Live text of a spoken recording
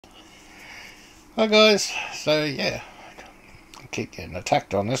Hi guys, so yeah, I keep getting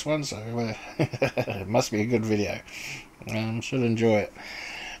attacked on this one, so it must be a good video. Should enjoy it.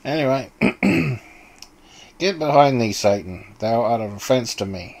 Anyway, get behind thee, Satan. Thou art an offence to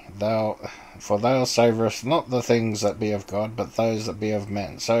me. For thou savourest not the things that be of God, but those that be of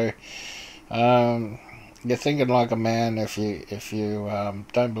men. So, you're thinking like a man if you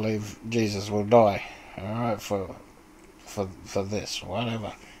don't believe Jesus will die. All right, for this,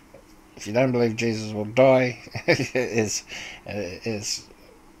 whatever. If you don't believe Jesus will die, is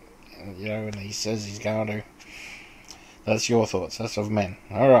and he says he's going to. That's your thoughts. That's of men.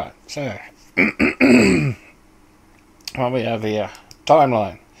 All right. So what we have here,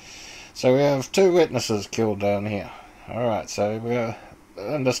 timeline. So we have 2 witnesses killed down here. All right. So we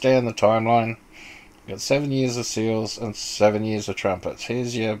understand the timeline. We've got 7 years of seals and 7 years of trumpets.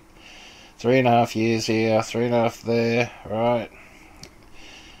 Here's your 3.5 years here, 3.5 there. Right.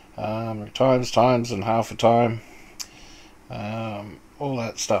 Times and half a time. All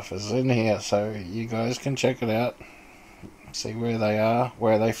that stuff is in here, so you guys can check it out, see where they are,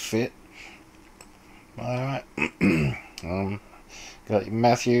 where they fit. Alright. Got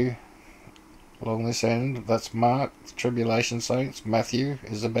Matthew along this end. That's Mark, the tribulation saints. Matthew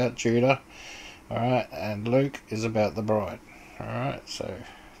is about Judah. Alright, and Luke is about the bride. Alright, so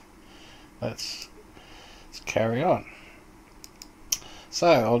let's carry on. So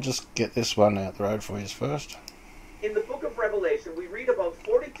I'll just get this one out the road for you first. In the book of Revelation, we read about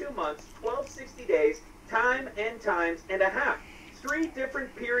 42 months, 1260 days, time and times and a half. 3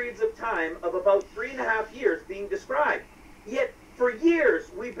 different periods of time of about 3.5 years being described. Yet, for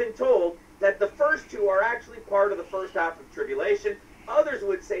years, we've been told that the first 2 are actually part of the first half of tribulation. Others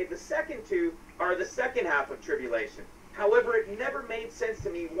would say the second 2 are the second half of tribulation. However, it never made sense to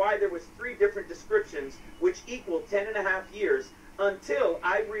me why there was 3 different descriptions which equal 10.5 years until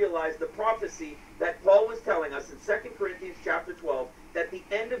I realized the prophecy that Paul was telling us in 2 Corinthians chapter 12, that the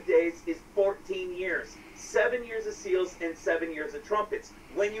end of days is 14 years. 7 years of seals and 7 years of trumpets.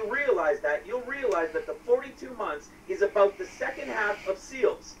 When you realize that, you'll realize that the 42 months is about the second half of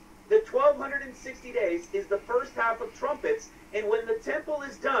seals. The 1260 days is the first half of trumpets, and when the temple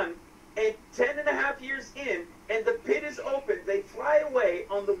is done, and 10.5 years in, and the pit is opened, they fly away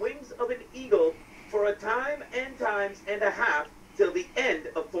on the wings of an eagle for a time and times and a half, till the end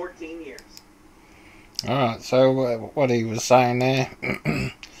of 14 years. Alright, so what he was saying there,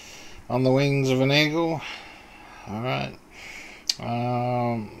 on the wings of an eagle, alright,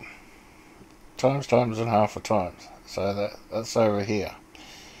 times and half a times, so that's over here.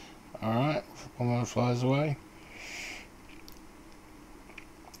 Alright, woman flies away.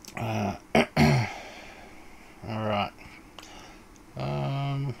 Alright.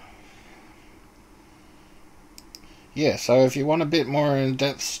 Yeah, so if you want a bit more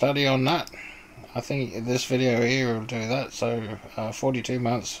in-depth study on that, I think this video here will do that. So 42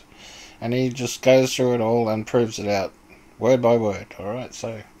 months, and he just goes through it all and proves it out word by word. Alright,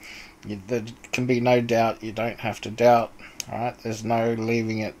 so there can be no doubt. You don't have to doubt. Alright, there's no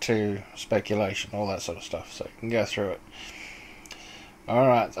leaving it to speculation, all that sort of stuff, so you can go through it.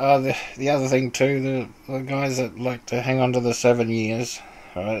 Alright, the other thing too, the guys that like to hang on to the 7 years,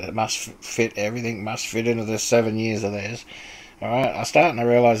 alright, it must fit, everything must fit into the 7 years of theirs. Alright, I'm starting to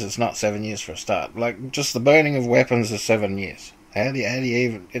realise it's not 7 years for a start. Like, just the burning of weapons is 7 years. How do you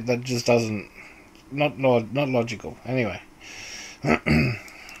even, that just doesn't, not logical. Anyway.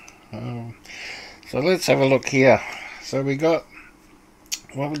 So let's have a look here. So what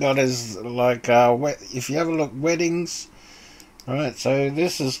we got is like, if you have a look, weddings. Alright, so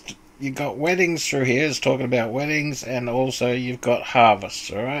this is, you got weddings through here, it's talking about weddings, and also you've got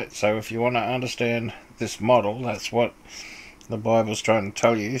harvests, alright? So if you want to understand this model, that's what the Bible's trying to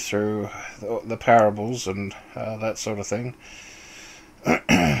tell you through the parables and that sort of thing,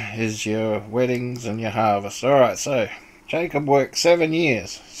 is your weddings and your harvests. Alright, so Jacob worked 7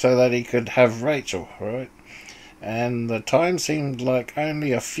 years so that he could have Rachel, right? And the time seemed like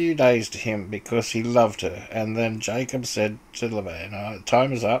only a few days to him because he loved her. And then Jacob said to Laban,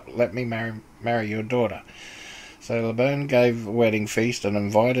 time is up, let me marry your daughter. So Laban gave a wedding feast and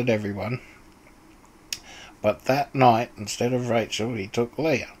invited everyone. But that night, instead of Rachel, he took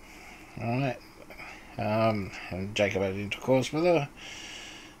Leah. Alright. And Jacob had intercourse with her.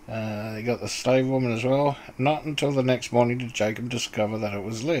 He got the slave woman as well. Not until the next morning did Jacob discover that it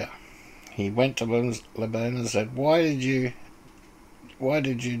was Leah. He went to Laban and said, Why did you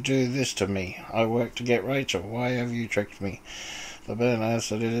do this to me? I worked to get Rachel. Why have you tricked me? Laban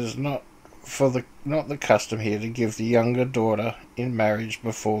answered, It is not the custom here to give the younger daughter in marriage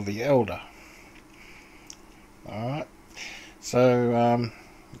before the elder. Alright. So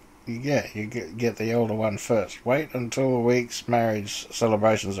you get the older one first. Wait until the week's marriage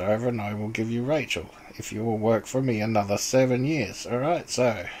celebrations are over, and I will give you Rachel, if you will work for me another 7 years. All right,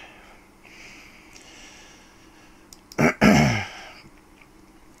 so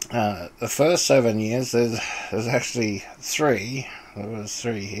the first 7 years, there's actually 3. There was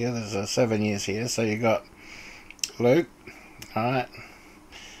 3 here. There's 7 years here. So you got Luke. All right.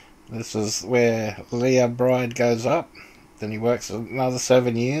 This is where Leah bride goes up. Then he works another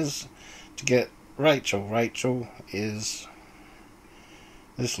 7 years to get Rachel. Rachel is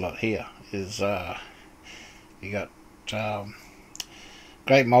this lot here. Is you got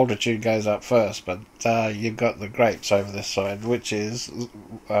great multitude goes up first, but you've got the grapes over this side, which is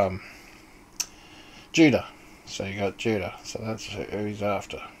Judah. So you got Judah. So that's who he's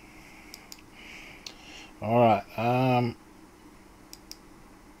after. All right.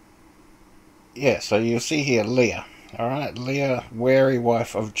 Yeah. So you'll see here Leah. All right, Leah, wary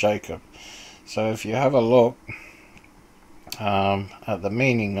wife of Jacob. So if you have a look at the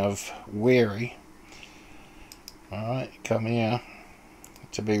meaning of weary, all right, come here.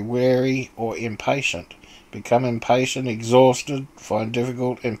 To be weary or impatient. Become impatient, exhausted, find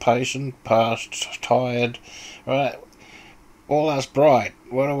difficult, impatient, past, tired. Right? All us bride.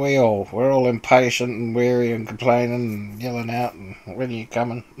 What are we all? We're all impatient and weary and complaining and yelling out and when are you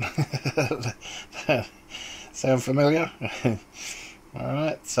coming? Sound familiar?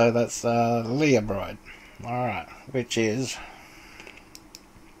 Alright, so that's Leah bride. Alright, which is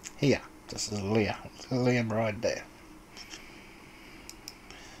here. This is Leah. Leah bride there.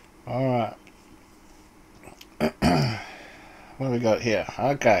 Alright. What have we got here?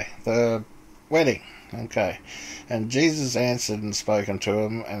 Okay, the wedding. Okay. And Jesus answered and spoke unto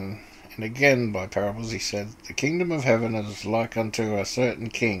him, and again by parables he said, the kingdom of heaven is like unto a certain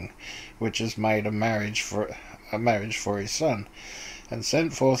king, which has made a marriage for his son, and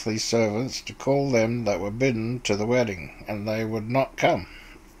sent forth his servants to call them that were bidden to the wedding, and they would not come.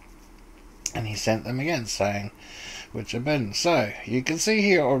 And he sent them again, saying, which are bidden. So you can see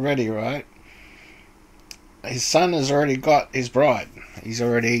here already, right? His son has already got his bride. He's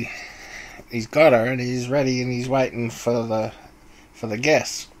got her, and he's ready, and he's waiting for the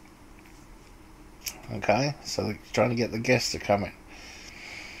guests. Okay, so they're trying to get the guests to come in.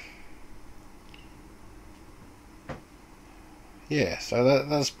 Yeah, so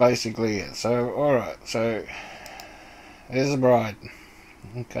that's basically it. So alright, so there's the bride.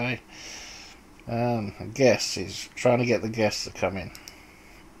 Okay. Guests. He's trying to get the guests to come in.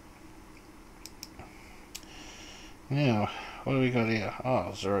 Now, what do we got here?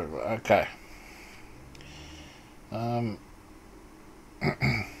 Oh, Zerubbabel. Okay.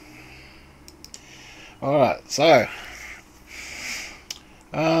 Alright, so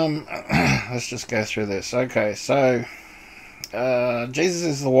let's just go through this. Okay, so Jesus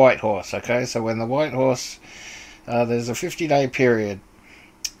is the white horse. Okay, so when the white horse, there's a 50-day period,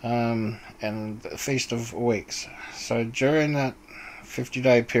 and the Feast of Weeks. So during that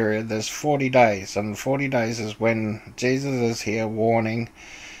 50-day period, there's 40 days, and 40 days is when Jesus is here warning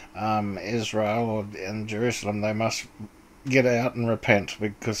Israel and Jerusalem they must get out and repent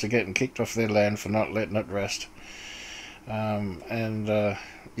because they're getting kicked off their land for not letting it rest. And to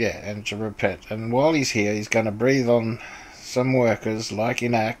repent. And while he's here, he's going to breathe on some workers like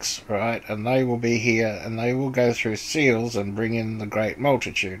in Acts, right? And they will be here, and they will go through seals and bring in the great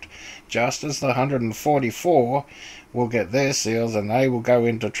multitude, just as the 144 will get their seals, and they will go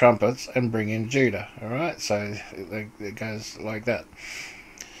into trumpets and bring in Judah. All right, so it goes like that.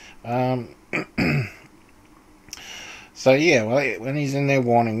 So yeah, well, when he's in there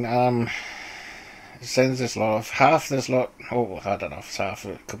warning, he sends this lot off. Half this lot, oh, I don't know if it's half,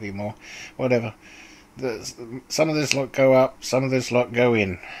 it could be more, whatever. Some of this lot go up, some of this lot go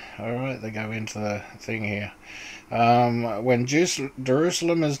in. Alright, they go into the thing here. When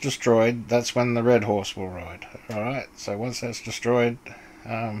Jerusalem is destroyed, that's when the red horse will ride. Alright, so once that's destroyed,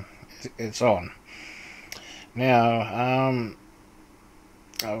 it's on. Now,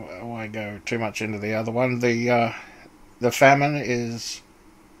 I won't go too much into the other one. The famine is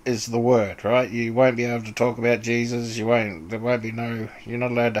the word, right? You won't be able to talk about Jesus. There won't be no. You're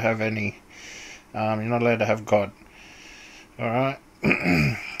not allowed to have any. You're not allowed to have God. All right.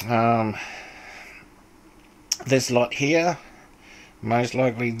 This lot here, most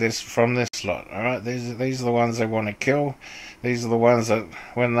likely from this lot. All right. These are the ones they want to kill. These are the ones that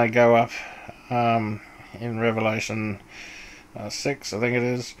when they go up in Revelation 6, I think it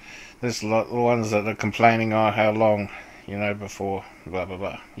is. This lot, the ones that are complaining, oh, how long, before blah blah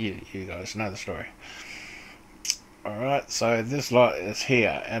blah. You guys know the story. Alright, so this lot is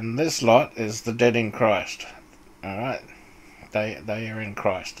here, and this lot is the dead in Christ. Alright, They are in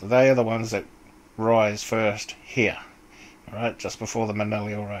Christ. They are the ones that rise first here. Alright, just before the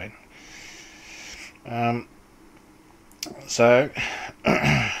millennial reign. So,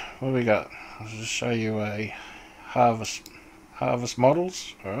 what do we got? I'll just show you a harvest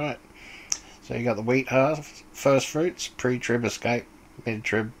models. Alright. So you got the wheat harvest, first fruits, pre-trib escape,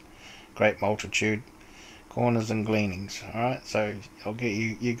 mid-trib, great multitude, corners and gleanings. Alright, so I'll get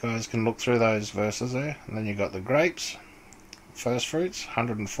you guys can look through those verses there. And then you got the grapes, first fruits,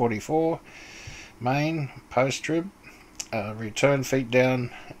 144, main, post-trib, return, feet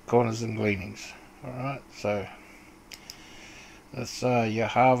down, corners and gleanings. Alright, so that's your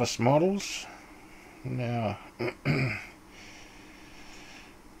harvest models. Now,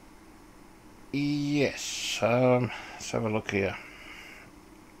 yes, let's have a look here.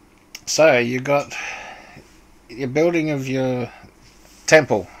 So you got your building of your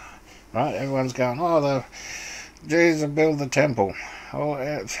temple, right? Everyone's going, oh, the Jews have built the temple. Oh,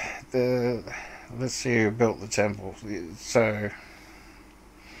 let's see who built the temple. So,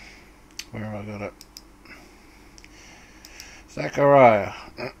 where have I got it? Zechariah.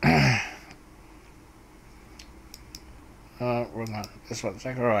 Wrong one. This one,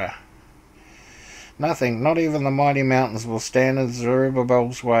 Zechariah. Nothing, not even the mighty mountains, will stand in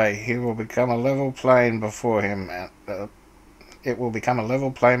Zerubbabel's way. He will become a level plain before him. It will become a level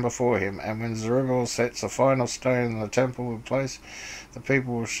plain before him. And when Zerubbabel sets the final stone in the temple in place, the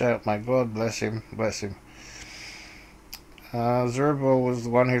people will shout, "May God bless him, bless him." Zerubbabel was the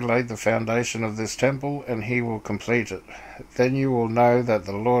one who laid the foundation of this temple, and he will complete it. Then you will know that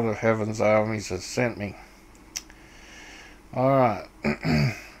the Lord of heaven's armies has sent me. Alright.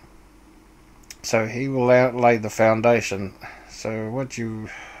 So he will lay the foundation. So what you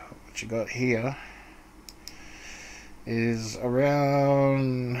got here is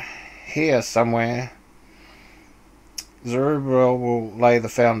around here somewhere. Zerubbabel will lay the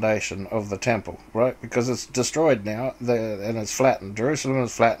foundation of the temple, right? Because it's destroyed now, and it's flattened. Jerusalem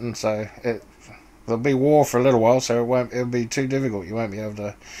is flattened, so there'll be war for a little while. So it'll be too difficult. You won't be able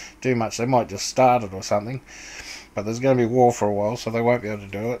to do much. They might just start it or something, but there's going to be war for a while, so they won't be able to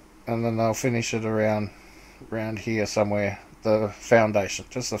do it. And then they'll finish it around here somewhere. The foundation,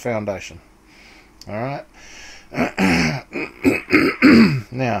 just the foundation. All right.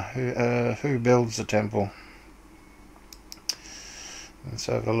 Now, who builds the temple? Let's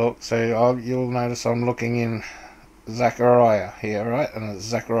have a look. So you'll notice I'm looking in Zechariah here, right? And it's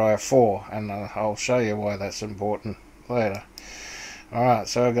Zechariah 4, and I'll show you why that's important later. Alright,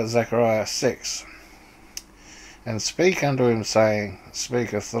 so I've got Zechariah 6. And speak unto him, saying,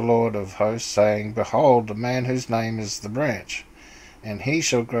 speaketh the Lord of hosts, saying, Behold, the man whose name is the branch, and he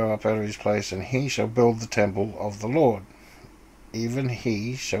shall grow up out of his place, and he shall build the temple of the Lord. Even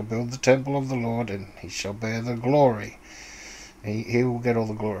he shall build the temple of the Lord, and he shall bear the glory. He will get all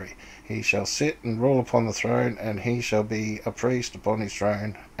the glory. He shall sit and rule upon the throne, and he shall be a priest upon his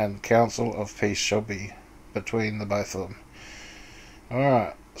throne, and counsel of peace shall be between the both of them.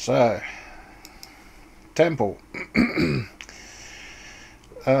 Alright, so temple.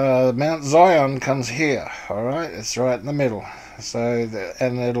 Mount Zion comes here. Alright, it's right in the middle. So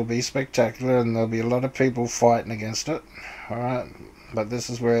and it'll be spectacular, and there'll be a lot of people fighting against it. Alright, but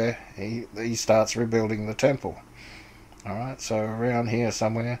this is where he starts rebuilding the temple. Alright, so around here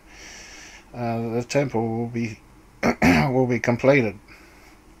somewhere, the temple will be will be completed.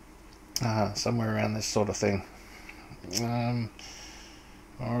 Somewhere around this sort of thing.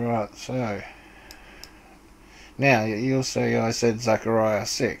 Alright, so now you'll see I said Zechariah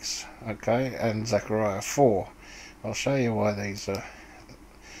 6, okay, and Zechariah 4. I'll show you why these are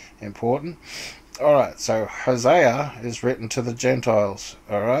important. Alright, so Hosea is written to the Gentiles,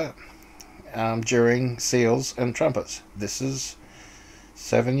 alright, during seals and trumpets. This is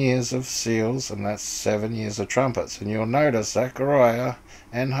 7 years of seals, and that's 7 years of trumpets. And you'll notice Zechariah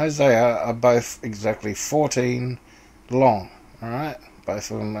and Hosea are both exactly 14 long. Alright,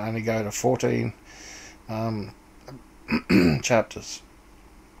 both of them only go to 14 chapters.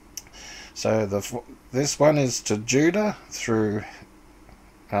 So this one is to Judah through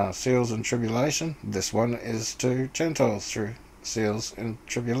seals and tribulation. This one is to Gentiles through seals and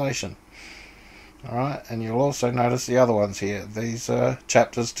tribulation. Alright, and you'll also notice the other ones here. These are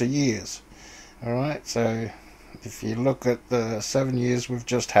chapters to years. Alright, so if you look at the 7 years we've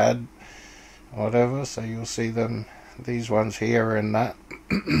just had, whatever, so you'll see them, these ones here and that,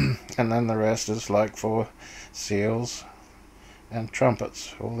 and then the rest is like for seals and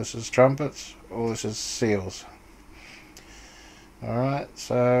trumpets. All this is trumpets, all this is seals. Alright,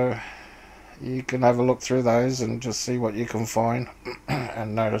 so you can have a look through those and just see what you can find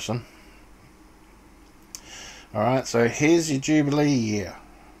and notice them. Alright, so here's your Jubilee year.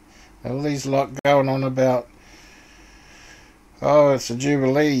 All these lot going on about, oh, it's a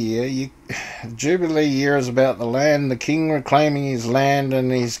Jubilee year. Jubilee year is about the land, the king reclaiming his land, and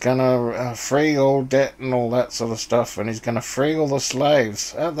he's going to free all debt and all that sort of stuff, and he's going to free all the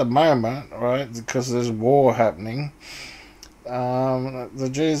slaves. At the moment, right, because there's war happening, the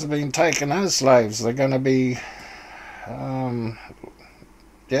Jews have been taken as slaves. They're going to be,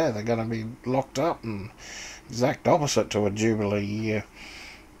 they're going to be locked up, and exact opposite to a Jubilee year.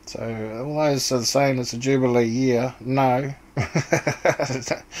 So all those are saying it's a Jubilee year. No,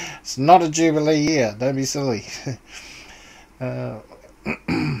 it's not a Jubilee year. Don't be silly. All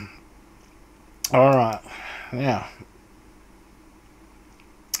right, now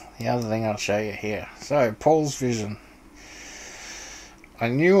the other thing I'll show you here. So Paul's vision. I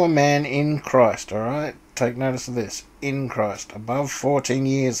knew a man in Christ. All right, take notice of this. In Christ, above 14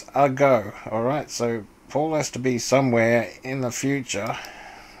 years ago. All right, so Paul has to be somewhere in the future.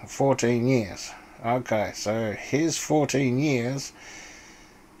 14 years. Okay, so here's 14 years.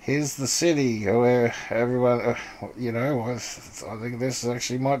 Here's the city where everyone, I think this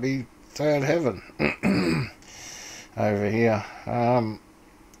actually might be third heaven. Over here.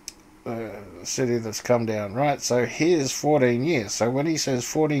 The city that's come down. Right, so here's 14 years. So when he says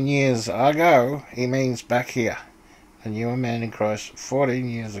 14 years ago, he means back here. I knew a man in Christ 14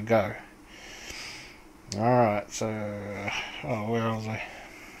 years ago. Alright, so, where was I?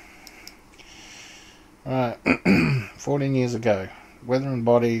 Right, 14 years ago. Whether in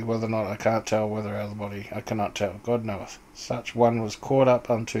body, whether or not, I can't tell. Whether out of the body, I cannot tell. God knoweth. Such one was caught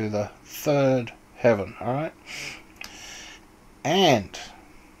up unto the third heaven. Alright? And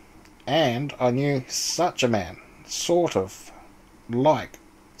I knew such a man, sort of like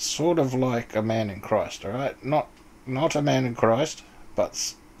a man in Christ. Alright? Not a man in Christ,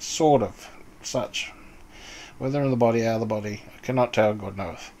 but sort of such. Whether in the body, out of the body, I cannot tell. God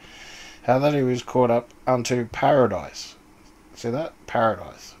knoweth. How that he was caught up unto paradise. See that?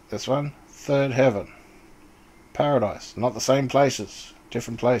 Paradise. This one, third heaven. Paradise. Not the same places.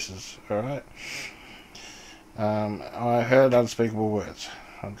 Different places. Alright? I heard unspeakable words.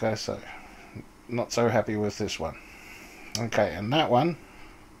 Okay, so not so happy with this one. Okay, and that one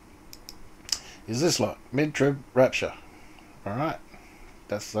is this lot. Mid-trib rapture. Alright?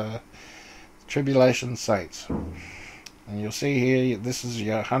 That's the tribulation saints. And you'll see here, this is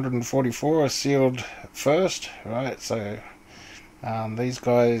your 144 sealed first, right? So these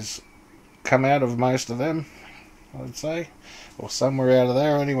guys come out of most of them, I would say, or somewhere out of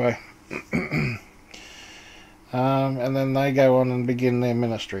there anyway. And then they go on and begin their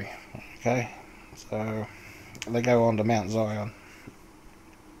ministry. Okay, so they go on to Mount Zion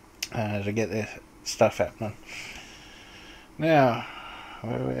to get their stuff happening. Now,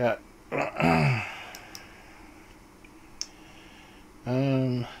 where are we at?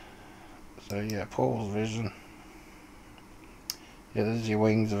 So yeah, Paul's vision. Yeah, this is your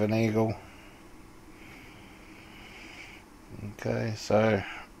wings of an eagle. Okay, so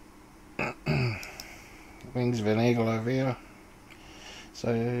wings of an eagle over here.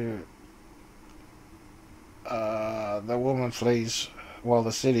 So the woman flees while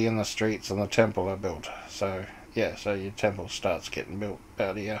the city and the streets and the temple are built. So yeah, so your temple starts getting built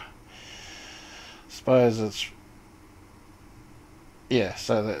out here. Suppose it's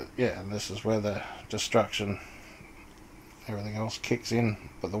so that and this is where the destruction, everything else kicks in,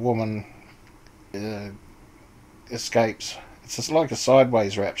 but the woman escapes. It's just like a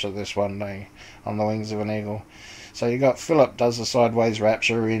sideways rapture, this one, on the wings of an eagle. So you got Philip does a sideways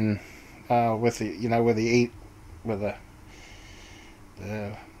rapture in with the where the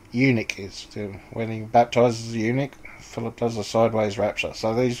eunuch is. When he baptizes the eunuch, Philip does a sideways rapture.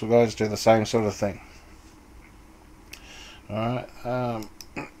 So these guys do the same sort of thing. Alright,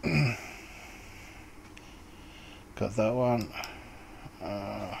 got that one.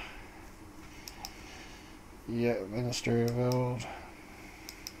 Ministry revealed.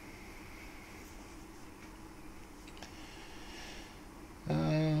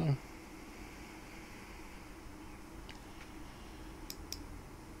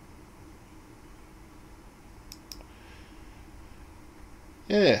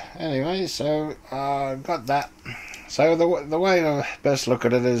 Anyway, so got that. So the way to best look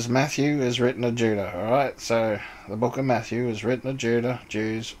at it is Matthew is written to Judah, alright? So the book of Matthew is written to Judah,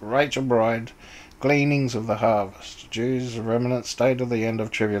 Jews, Rachel bride, gleanings of the harvest, Jews, remnant, state of the end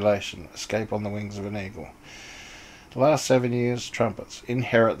of tribulation, escape on the wings of an eagle. The last 7 years, trumpets,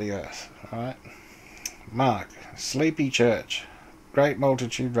 inherit the earth, alright? Mark, sleepy church, great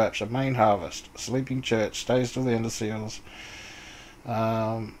multitude rapture, main harvest, sleeping church, stays till the end of seals.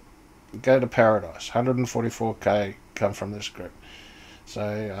 go to paradise. 144k come from this group.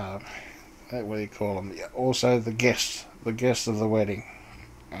 So, what do you call them? Also the guests of the wedding.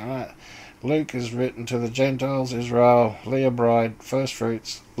 Alright. Luke is written to the Gentiles, Israel, Leah bride, first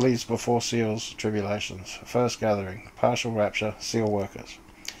fruits, leaves before seals, tribulations, first gathering, partial rapture, seal workers.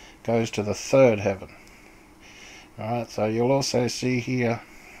 Goes to the third heaven. Alright, so you'll also see here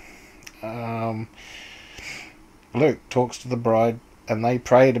Luke talks to the bride and they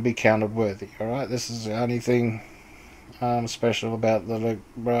pray to be counted worthy. Alright, this is the only thing special about the Luke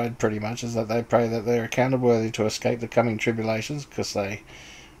bride, pretty much, is that they pray that they're counted worthy to escape the coming tribulations, because they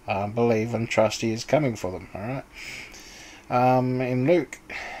believe and trust he is coming for them. Alright. In Luke,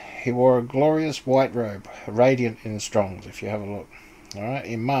 he wore a glorious white robe, radiant in Strong's, if you have a look. Alright.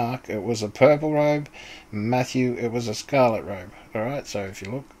 In Mark, it was a purple robe. In Matthew, it was a scarlet robe. Alright, so if you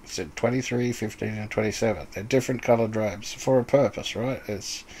look, it's at 23, 15 and 27. They're different coloured robes for a purpose, right?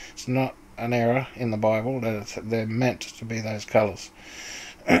 It's not an error in the Bible that they're meant to be those colours.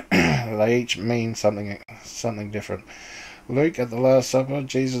 They each mean something different. Luke, at the Last Supper,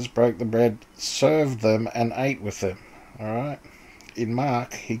 Jesus broke the bread, served them, and ate with them. Alright? In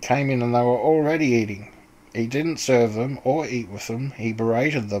Mark, he came in and they were already eating. He didn't serve them or eat with them. He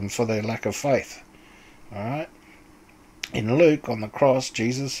berated them for their lack of faith. Alright? In Luke, on the cross,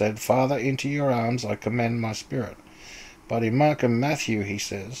 Jesus said, Father, into your arms I commend my spirit. But in Mark and Matthew, he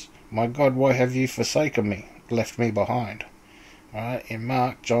says, My God, why have you forsaken me, left me behind? Alright? In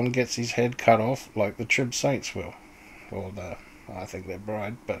Mark, John gets his head cut off like the Trib Saints will. Or I think they're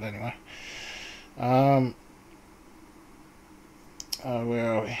bride, but anyway. Where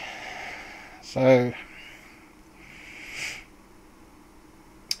are we? So,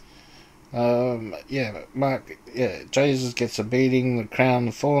 Mark, Jesus gets a beating, the crown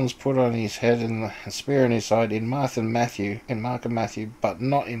of thorns put on his head, and the spear in his side in Mark and Matthew, but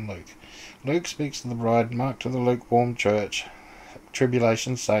not in Luke. Luke speaks to the bride, Mark to the lukewarm church,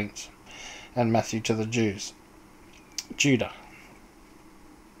 tribulation saints, and Matthew to the Judah.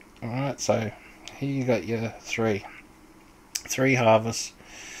 Alright, so here you got your three harvests.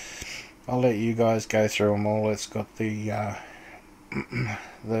 I'll let you guys go through them all. It's got the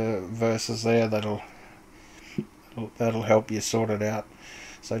verses there that'll help you sort it out.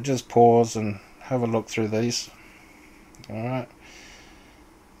 So just pause and have a look through these. Alright,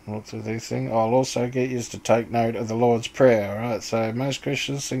 look through these things. I'll also get you to take note of the Lord's Prayer. Alright, so most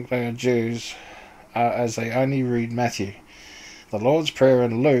Christians think they are Jews as they only read Matthew. The Lord's Prayer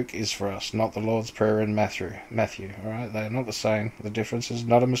in Luke is for us, not the Lord's Prayer in Matthew. Alright, they're not the same. The difference is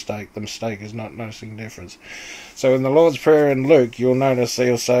not a mistake. The mistake is not noticing the difference. So in the Lord's Prayer in Luke, you'll notice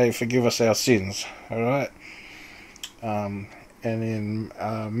he'll say, forgive us our sins. Alright? And in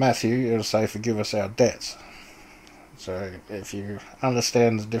Matthew, it'll say, forgive us our debts. So if you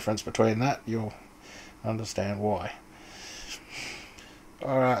understand the difference between that, you'll understand why.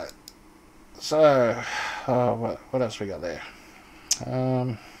 Alright. So, what else we got there?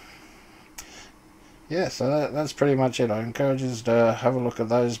 So that's pretty much it. I encourage you to have a look at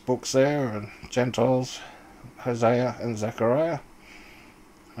those books there, and Gentiles, Hosea and Zechariah.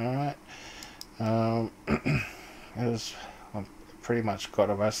 Alright. I've pretty much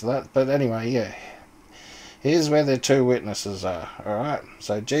got most of that. But anyway, here's where the two witnesses are. Alright.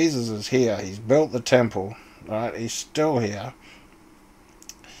 So Jesus is here. He's built the temple. Right. He's still here.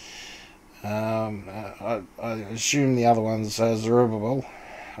 I assume the other one's Zerubbabel,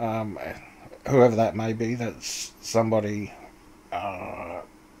 whoever that may be. That's somebody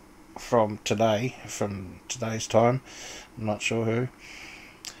from today's time. I'm not sure who.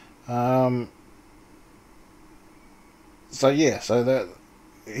 So that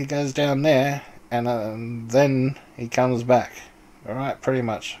he goes down there, and then he comes back. All right, pretty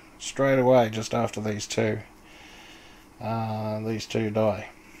much straight away, just after these two die.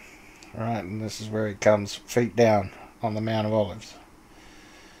 Alright, and this is where he comes feet down on the Mount of Olives.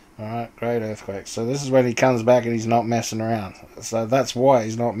 Alright, great earthquake. So this is when he comes back and he's not messing around. So that's why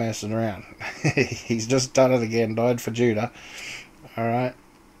he's not messing around. He's just done it again, died for Judah. Alright.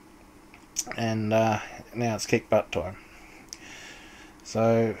 And now it's kick butt time.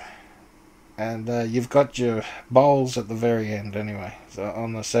 So, and you've got your bowls at the very end anyway. So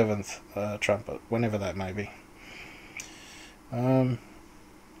on the 7th trumpet, whenever that may be.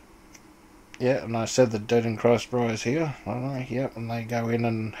 And I said the dead in Christ rise here. And they go in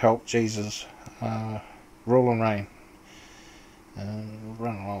and help Jesus rule and reign. And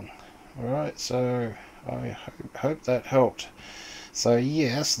run along. Alright, so I hope that helped. So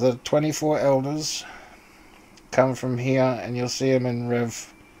yes, the 24 elders come from here, and you'll see them in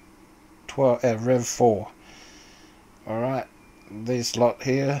Rev 4. Alright, this lot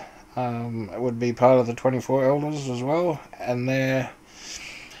here, would be part of the 24 elders as well, and they're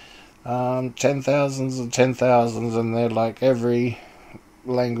 10,000s and 10,000s, and they're like every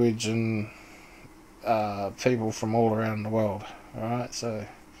language and people from all around the world. Alright, so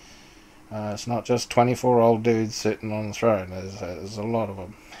it's not just 24 old dudes sitting on the throne. There's a lot of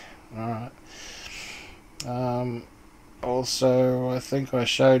them. Alright. Also, I think I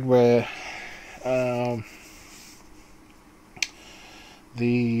showed where I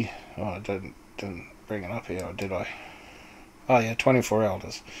didn't bring it up here, or did I? Oh yeah, 24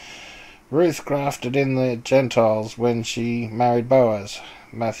 elders. Ruth grafted in the Gentiles when she married Boaz.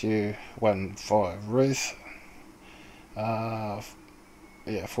 Matthew 1:5. Ruth,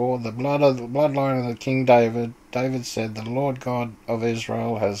 for the bloodline of the King David. David said, "The Lord God of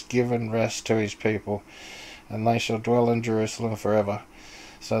Israel has given rest to his people, and they shall dwell in Jerusalem forever.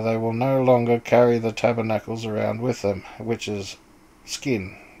 So they will no longer carry the tabernacles around with them," which is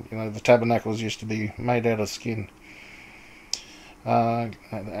skin. You know, the tabernacles used to be made out of skin. And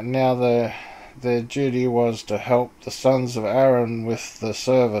now their duty was to help the sons of Aaron with the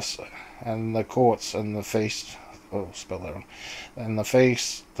service and the courts and the feast. Oh, spell that wrong. And the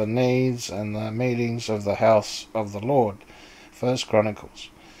feasts, the needs, and the meetings of the house of the Lord. 1 Chronicles.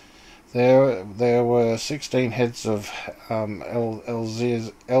 There were 16 heads of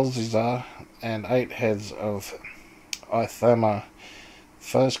Elzizar and 8 heads of Ithamar.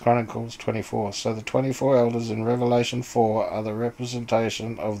 1 Chronicles 24. So the 24 elders in Revelation 4 are the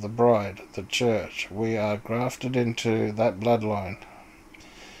representation of the bride, the church. We are grafted into that bloodline.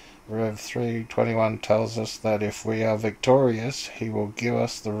 Rev 3:21 tells us that if we are victorious, he will give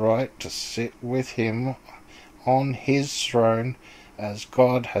us the right to sit with him on his throne, as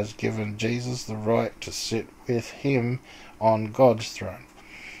God has given Jesus the right to sit with him on God's throne.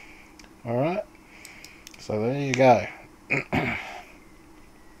 Alright? So there you go.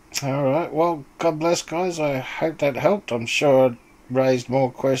 Alright, well, God bless, guys. I hope that helped. I'm sure it raised more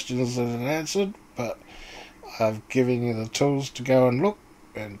questions than it answered, but I've given you the tools to go and look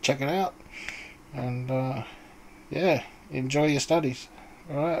and check it out. And, yeah, enjoy your studies.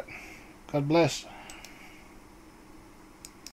 Alright, God bless.